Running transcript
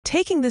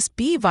taking this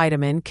B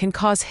vitamin can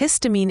cause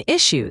histamine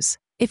issues.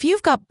 If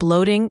you've got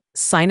bloating,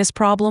 sinus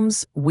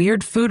problems,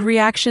 weird food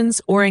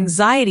reactions, or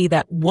anxiety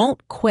that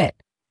won't quit,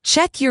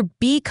 check your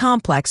B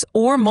complex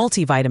or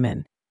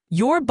multivitamin.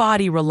 Your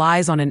body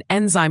relies on an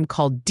enzyme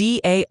called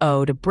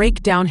DAO to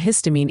break down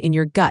histamine in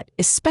your gut,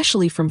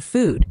 especially from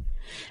food.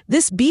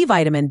 This B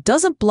vitamin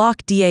doesn't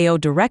block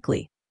DAO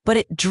directly, but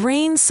it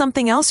drains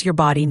something else your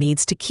body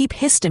needs to keep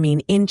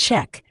histamine in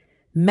check: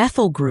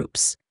 methyl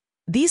groups.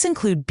 These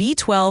include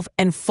B12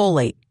 and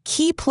folate,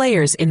 key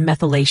players in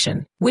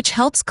methylation, which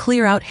helps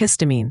clear out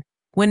histamine.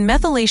 When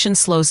methylation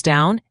slows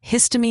down,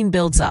 histamine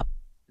builds up.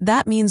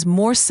 That means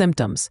more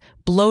symptoms: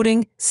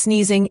 bloating,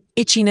 sneezing,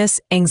 itchiness,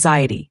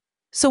 anxiety.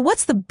 So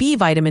what's the B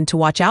vitamin to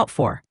watch out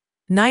for?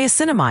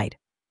 Niacinamide,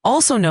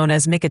 also known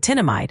as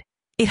nicotinamide.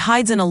 It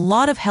hides in a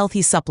lot of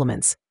healthy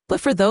supplements,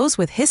 but for those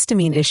with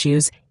histamine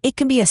issues, it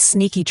can be a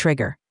sneaky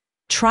trigger.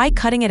 Try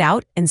cutting it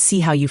out and see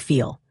how you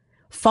feel.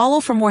 Follow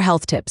for more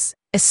health tips,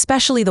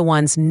 especially the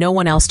ones no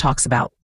one else talks about.